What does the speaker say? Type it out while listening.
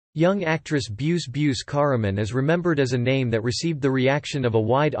Young actress Buse Karaman is remembered as a name that received the reaction of a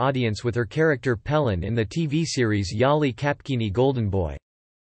wide audience with her character Pelin in the TV series YALI ÇAPKINI Golden Boy.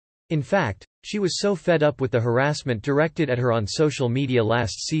 In fact, she was so fed up with the harassment directed at her on social media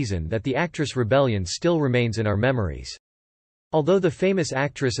last season that the actress' rebellion still remains in our memories. Although the famous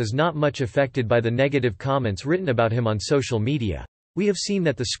actress is not much affected by the negative comments written about him on social media, we have seen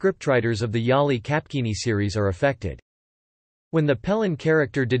that the scriptwriters of the YALI ÇAPKINI series are affected. When the Pelin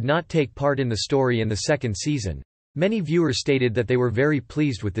character did not take part in the story in the second season, many viewers stated that they were very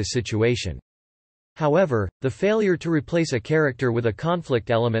pleased with this situation. However, the failure to replace a character with a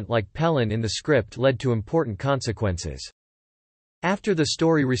conflict element like Pelin in the script led to important consequences. After the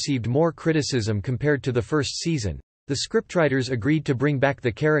story received more criticism compared to the first season, the scriptwriters agreed to bring back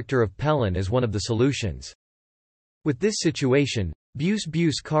the character of Pelin as one of the solutions. With this situation,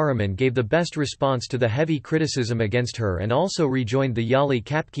 Buse Karaman gave the best response to the heavy criticism against her and also rejoined the YALI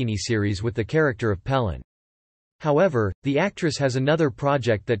ÇAPKINI series with the character of Pelin. However, the actress has another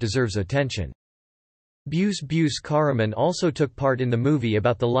project that deserves attention. Buse Karaman also took part in the movie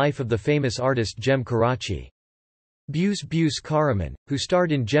about the life of the famous artist Jem Karachi. Buse Karaman, who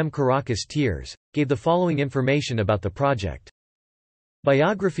starred in Jem Karachi's Tears, gave the following information about the project.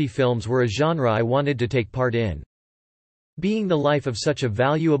 Biography films were a genre I wanted to take part in. Being the life of such a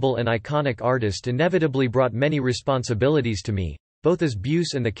valuable and iconic artist inevitably brought many responsibilities to me, both as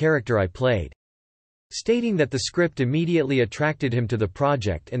Buse and the character I played. Stating that the script immediately attracted him to the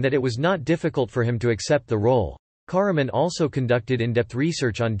project and that it was not difficult for him to accept the role, Karaman also conducted in-depth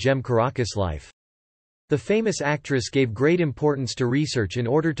research on Jem Karachi's life. The famous actress gave great importance to research in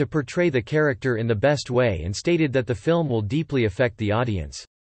order to portray the character in the best way and stated that the film will deeply affect the audience.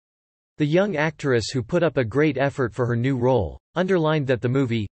 The young actress, who put up a great effort for her new role, underlined that the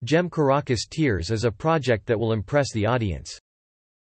movie, Jem Karachi's Tears, is a project that will impress the audience.